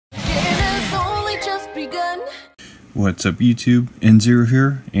What's up YouTube, NZero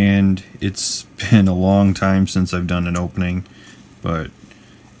here, and it's been a long time since I've done an opening, but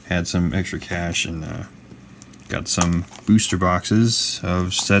had some extra cash and got some booster boxes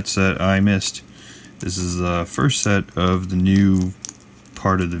of sets that I missed. This is the first set of the new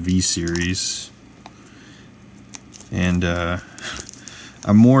part of the V series, and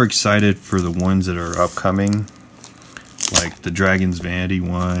I'm more excited for the ones that are upcoming, like the Dragon's Vanity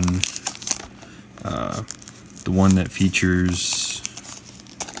one, the one that features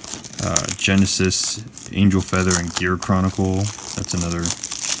Genesis, Angel Feather, and Gear Chronicle. That's another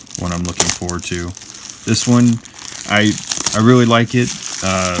one I'm looking forward to. This one, I really like it.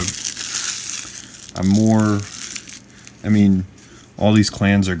 All these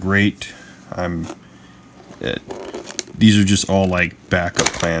clans are great. These are just all like backup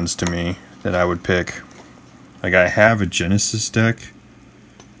clans to me that I would pick. Like, I have a Genesis deck,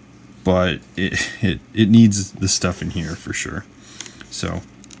 but it needs the stuff in here for sure. So,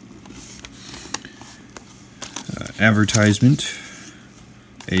 advertisement: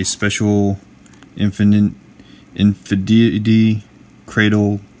 a special Infinideity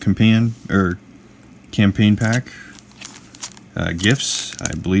Cradle campaign pack. Gifts.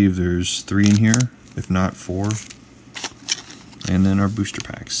 I believe there's 3 in here, if not 4. And then our booster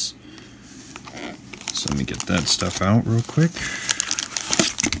packs. So let me get that stuff out real quick.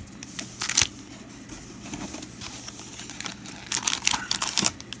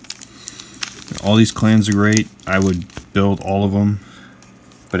 All these clans are great. I would build all of them,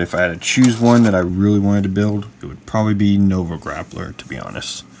 but if I had to choose one that I really wanted to build, it would probably be Nova Grappler, to be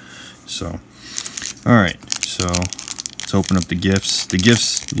honest. So, alright, so let's open up the gifts. The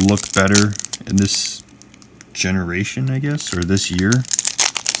gifts look better in this generation, I guess, or this year.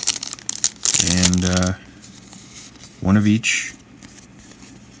 And one of each.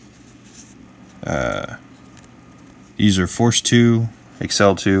 These are Force 2,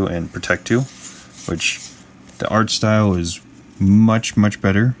 Excel 2, and Protect 2, which the art style is much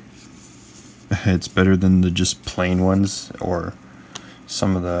better. It's better than the just plain ones or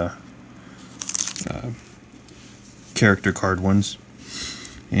some of the character card ones.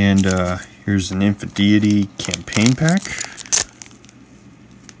 And here's an Infinideity campaign pack,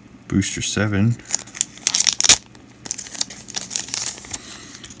 booster 7.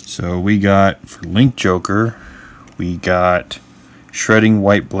 So we got, for Link Joker, we got Shredding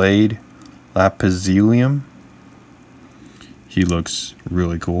White Blade Lapizelium. He looks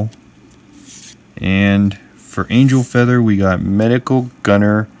really cool. And for Angel Feather, we got Medical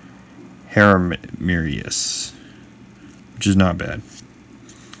Gunner Haramirius, which is not bad.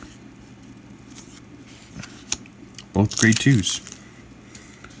 Both grade 2s.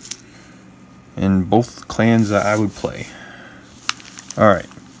 And both clans that I would play. Alright.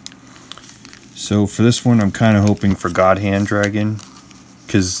 So for this one, I'm kind of hoping for God Hand Dragon,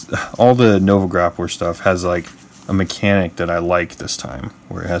 because all the Nova Grappler stuff has like a mechanic that I like this time,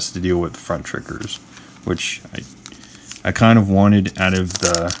 where it has to deal with front triggers, which I kind of wanted out of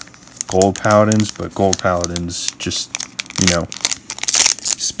the Gold Paladins, but Gold Paladins just, you know,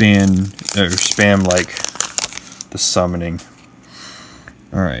 spam like the summoning.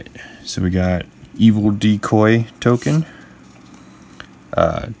 Alright, so we got Evil Decoy token,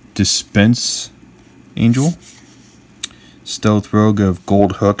 Dispense Angel, Stealth Rogue of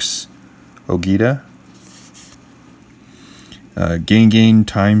Gold Hooks Ogita, Gain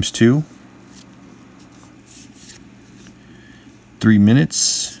 ×2, 3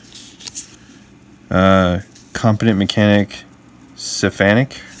 minutes, Competent Mechanic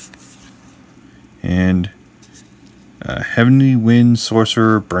Cephanic, and Heavenly Wind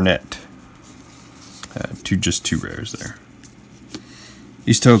Sorcerer Burnett. Just 2 rares there.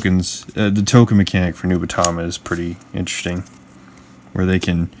 These tokens, the token mechanic for Nubatama is pretty interesting, where they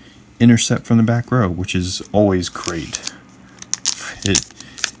can intercept from the back row, which is always great.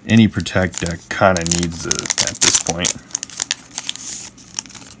 Any Protect deck kind of needs it at this point.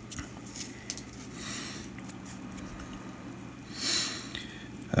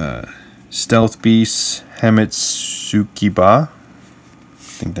 Stealth Beast Hamitsukiba, I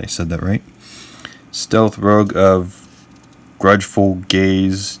think they said that right. Stealth Rogue of Grudgeful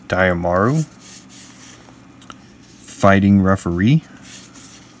Gaze Diamaru, Fighting Referee,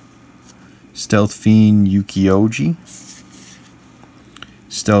 Stealth Fiend Yukioji,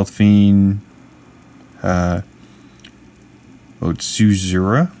 Stealth Fiend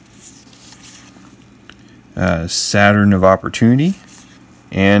Otsuzura, Saturn of Opportunity,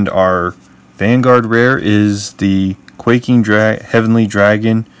 and our Vanguard rare is the Quaking Heavenly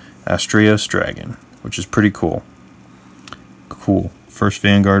Dragon Astraeus Dragon, which is pretty cool. First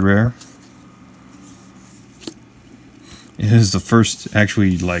Vanguard rare. It is the first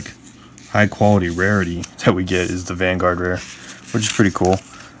actually like high quality rarity that we get is the Vanguard rare, which is pretty cool.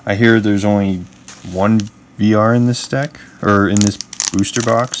 I hear there's only one VR in this deck, or in this booster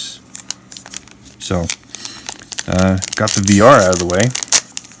box. So, got the VR out of the way.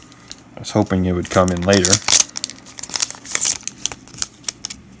 I was hoping it would come in later.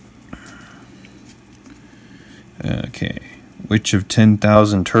 Okay, Witch of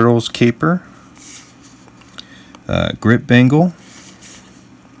 10,000 Turtles Caper, Grit Bangle,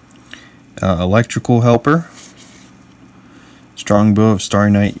 Electrical Helper, Strongbow of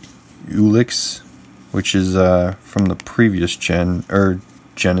Starry Night Ulix, which is from the previous gen, or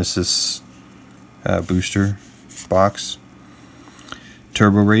Genesis booster box,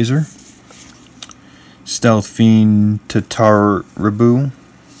 Turbo Razor, Stealth Fiend Tatarabu,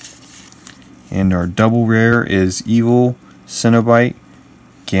 and our double rare is Evil Cenobite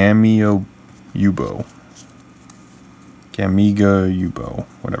Gamiga Yubo,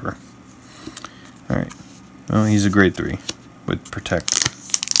 whatever. Alright, well, he's a grade 3 with protect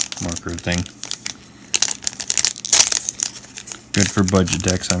marker thing. Good for budget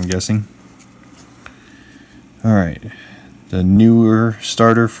decks, I'm guessing. Alright, the newer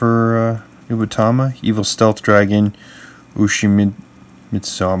starter for Ubatama, Evil Stealth Dragon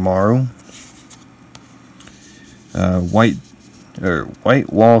Ushimitsumaru, White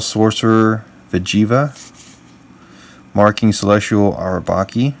Wall Sorcerer Vejiva, Marking Celestial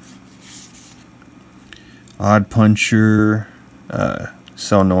Arabaki, Odd Puncher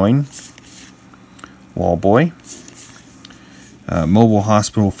Selnoin, Wallboy, Mobile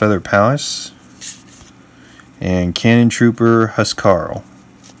Hospital Feather Palace, and Cannon Trooper Huskarl,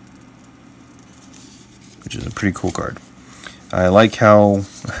 which is a pretty cool card. I like how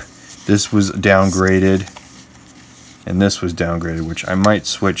this was downgraded and this was downgraded, which I might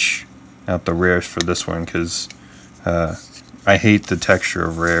switch out the rares for this one because I hate the texture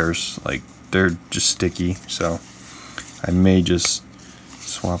of rares. Like, they're just sticky, so I may just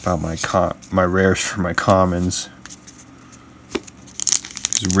swap out my rares for my commons.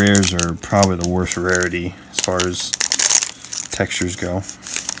 Because rares are probably the worst rarity as far as textures go.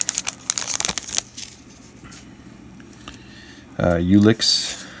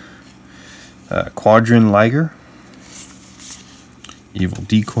 Ulix, Quadrin Liger, Evil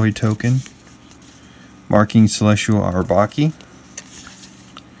Decoy Token, Marking Celestial Arabaki,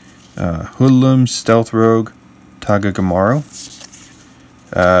 Hoodlum Stealth Rogue Tagagamaro,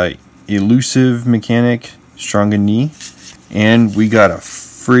 Elusive Mechanic Stronga Knee, and we got a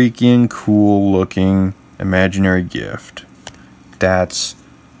freaking cool looking imaginary gift. That's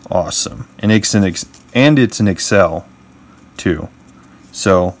awesome. And it's an Excel too,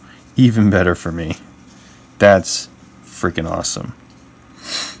 so even better for me. That's freaking awesome.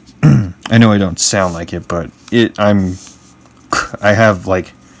 I know I don't sound like it, but I have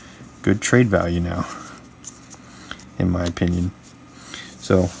like good trade value now, in my opinion.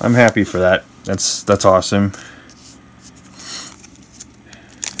 So I'm happy for that. That's awesome.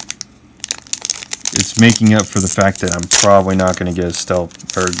 It's making up for the fact that I'm probably not going to get a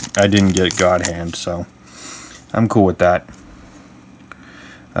stealth, or I didn't get God Hand, so I'm cool with that.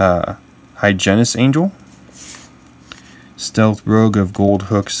 Hygienist Angel, Stealth Rogue of Gold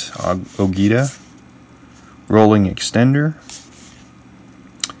Hooks Ogita, Rolling Extender,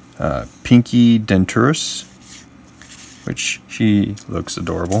 Pinky Denturus, which she looks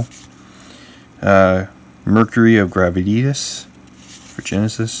adorable, Mercury of Gravitas for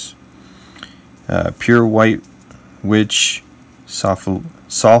Genesis, Pure White Witch Salty,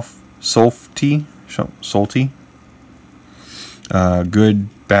 good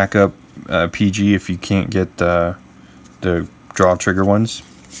backup PG if you can't get the draw trigger ones.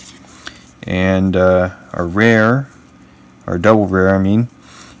 And our double rare, I mean,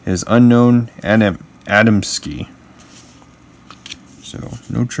 is Unknown Adamski. So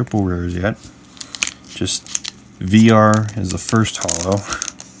no triple rares yet. Just VR is the first holo,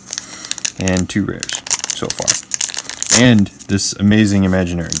 and 2 rares so far. And this amazing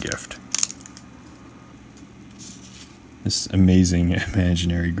imaginary gift. This amazing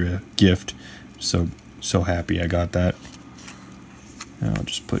imaginary gift. So happy I got that. And I'll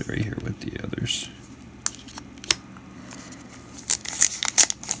just put it right here with the others.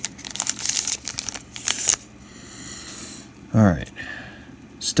 Alright.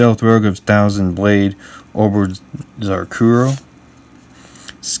 Stealth Rogue of Thousand Blade, Oberd Zarkuro,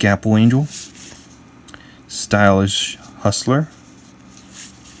 Scalpel Angel, Stylish Hustler,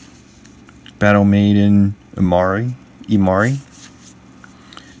 Battle Maiden Imari,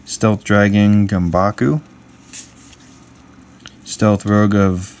 Stealth Dragon Gambaku, Stealth Rogue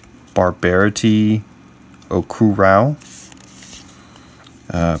of Barbarity Okurao,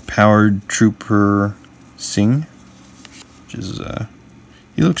 Powered Trooper Singh, which is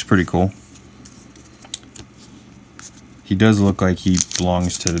he looks pretty cool. He does look like he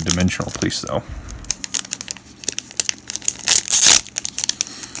belongs to the Dimensional Police though.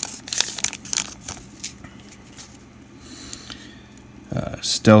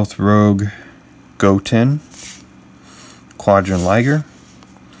 Stealth Rogue Goten, Quadrant Liger,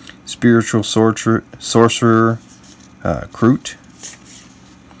 Spiritual Sorcerer Kroot,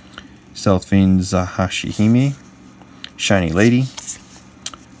 Stealth Fiend Zahashihime, Shiny Lady,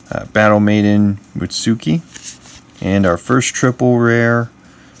 Battle Maiden Mutsuki, and our first triple rare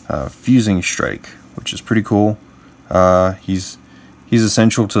Fusing Strike, which is pretty cool. He's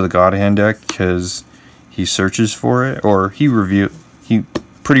essential to the God Hand deck because he searches for it, or he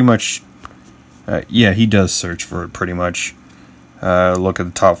pretty much, yeah, he does search for it pretty much. Look at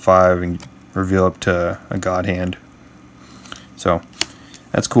the top 5 and reveal up to a God Hand. So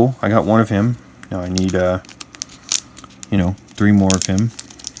that's cool. I got 1 of him. Now I need, 3 more of him.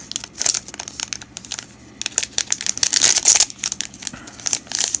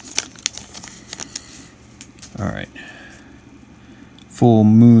 Alright. Full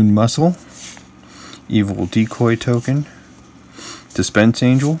Moon Muscle, Evil Decoy Token, Dispense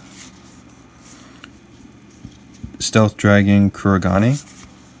Angel, Stealth Dragon Kurogane,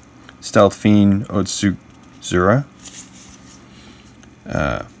 Stealth Fiend Otsuzura,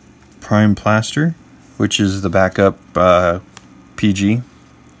 Prime Plaster, which is the backup PG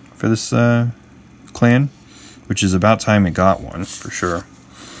for this clan, which is about time it got one for sure.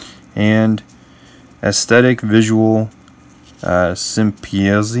 And Aesthetic Visual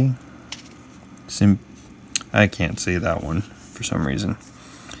Sympiose. I can't say that one for some reason.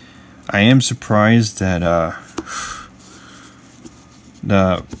 I am surprised that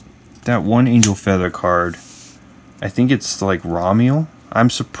that one Angel Feather card, I think it's like Ramiel. I'm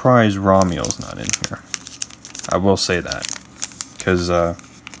surprised Ramiel's not in here. I will say that, because I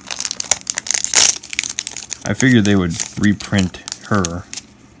figured they would reprint her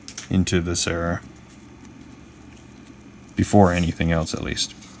into this era before anything else, at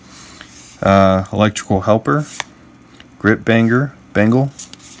least. Electrical Helper, Grip Bengal,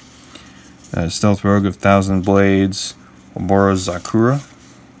 Stealth Rogue of Thousand Blades, Oboro Zakura,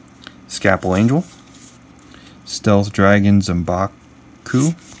 Scalpel Angel, Stealth Dragon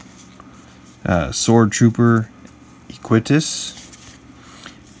Zombaku, Sword Trooper Equitus,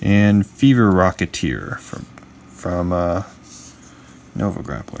 and Fever Rocketeer from Nova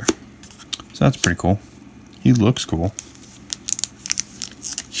Grappler. So that's pretty cool. He looks cool.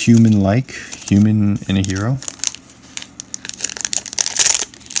 Human-like, human and a hero.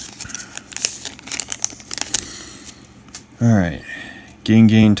 Alright,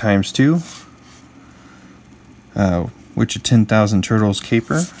 Gain times 2. Witch of 10,000 Turtles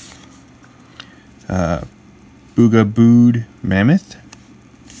Caper. Booga Bood Mammoth.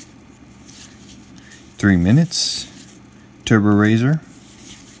 3 minutes. Turbo Razor.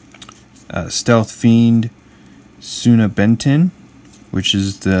 Stealth Fiend Suna Benton, which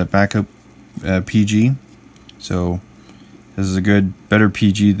is the backup PG. So this is a better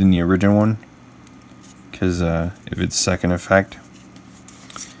PG than the original one, because if it's second effect.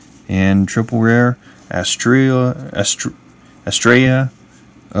 And triple rare Estrella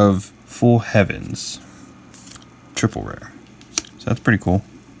of Full Heavens, triple rare. So that's pretty cool.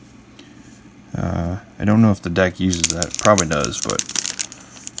 I don't know if the deck uses that. It probably does, but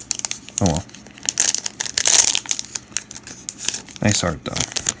oh well. Nice art though.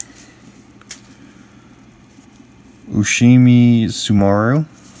 Ushimi Sumaru,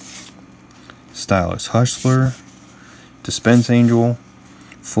 Stylus Hustler, Dispense Angel,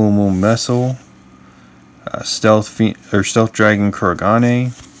 Full Moon Vessel, Stealth Dragon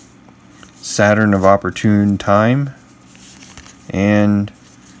Kurogane, Saturn of Opportune Time, and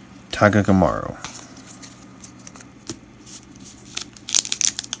Tagagamaro.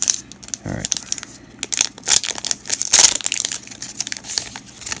 Alright.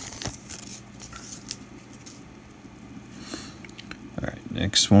 Alright,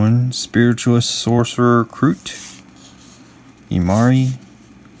 next one. Spiritualist Sorcerer Kroot, Imari,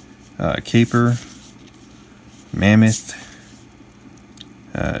 Caper, Mammoth,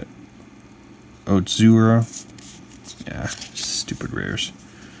 Otsuzura, yeah, stupid rares,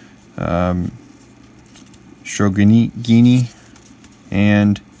 Shogunini,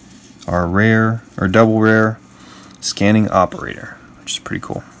 and our double rare Scanning Operator, which is pretty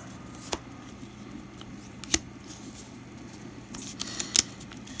cool.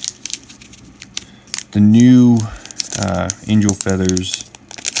 The new Angel Feathers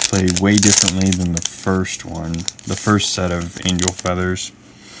play way differently than the first one, the first set of Angel Feathers.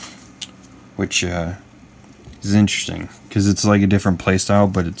 which is interesting because it's like a different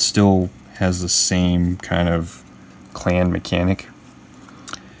playstyle, but it still has the same kind of clan mechanic.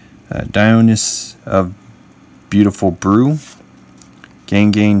 Dionys of Beautiful Brew,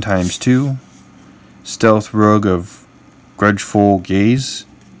 Gain ×2, Stealth Rogue of Grudgeful Gaze,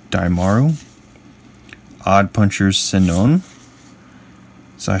 Daimaru, Odd Punchers Sinon,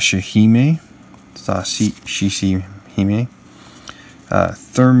 Sashihime,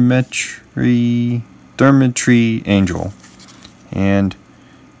 Thermetry Angel, and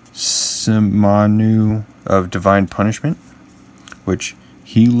Simanu of Divine Punishment, which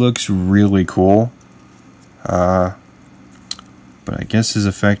he looks really cool. But I guess his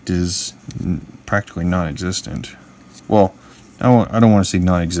effect is practically non-existent. Well, I don't want to say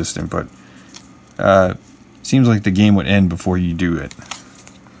non-existent, but seems like the game would end before you do it,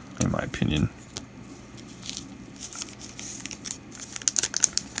 in my opinion.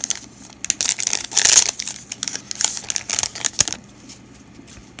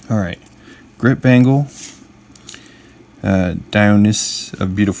 Alright, Grit Bangle, Dionys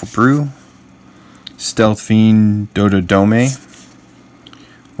of Beautiful Brew, Stealth Fiend Dododome,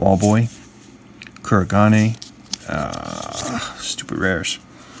 Wallboy, Kuragane, stupid rares,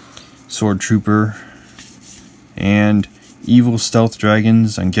 Sword Trooper, and Evil Stealth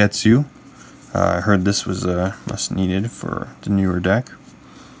Dragons Zangetsu. I heard this was must needed for the newer deck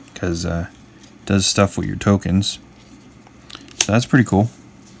because it does stuff with your tokens, so that's pretty cool.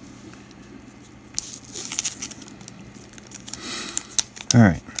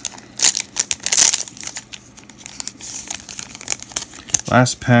 Alright.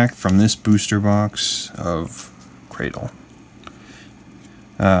 Last pack from this booster box of Cradle.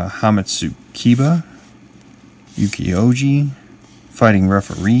 Hamatsu Kiba, Yukioji, Fighting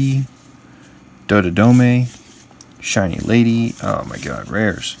Referee, Dododome, Shiny Lady, oh my god,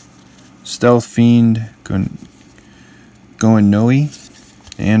 rares. Stealth Fiend, Goenoi,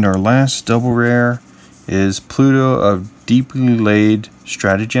 and our last double rare is Pluto of Deeply Laid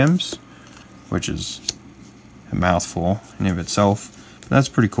Stratagems, which is a mouthful in of itself, but that's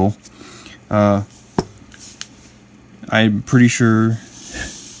pretty cool. I'm pretty sure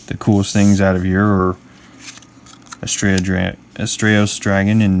the coolest things out of here are Astraeos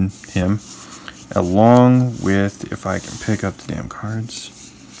Dragon and him, along with, if I can pick up the damn cards,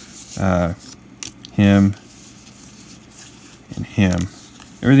 him and him.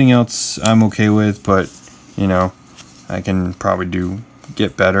 Everything else I'm okay with, but you know, I can probably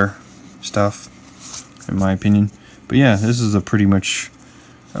get better stuff, in my opinion. But yeah, this is pretty much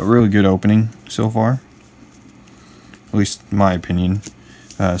a really good opening so far, at least in my opinion.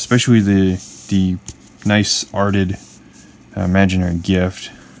 Especially the nice arted imaginary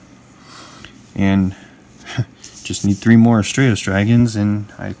gift, and just need 3 more Astraeos Dragons,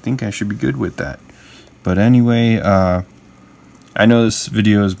 and I think I should be good with that. But anyway, I know this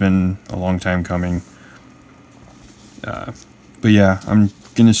video has been a long time coming. But yeah, I'm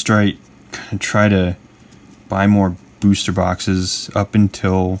gonna try to buy more booster boxes up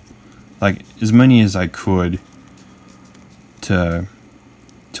until like as many as I could till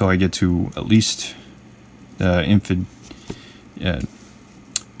I get to at least the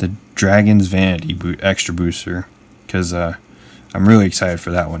Dragon's Vanity extra booster, because I'm really excited for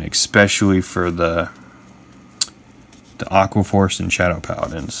that one, especially for the Aqua Force and Shadow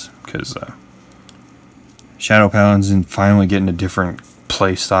Paladins, because Shadow Paladins and finally getting a different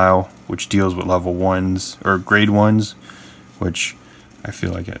play style, which deals with level 1s or grade 1s, which I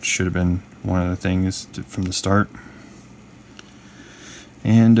feel like that should have been one of the things from the start.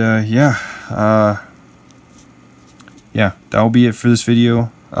 And yeah, that'll be it for this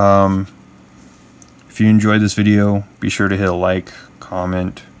video. If you enjoyed this video, be sure to hit a like,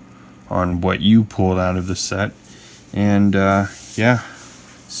 comment on what you pulled out of the set, and yeah,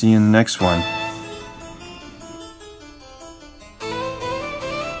 see you in the next one.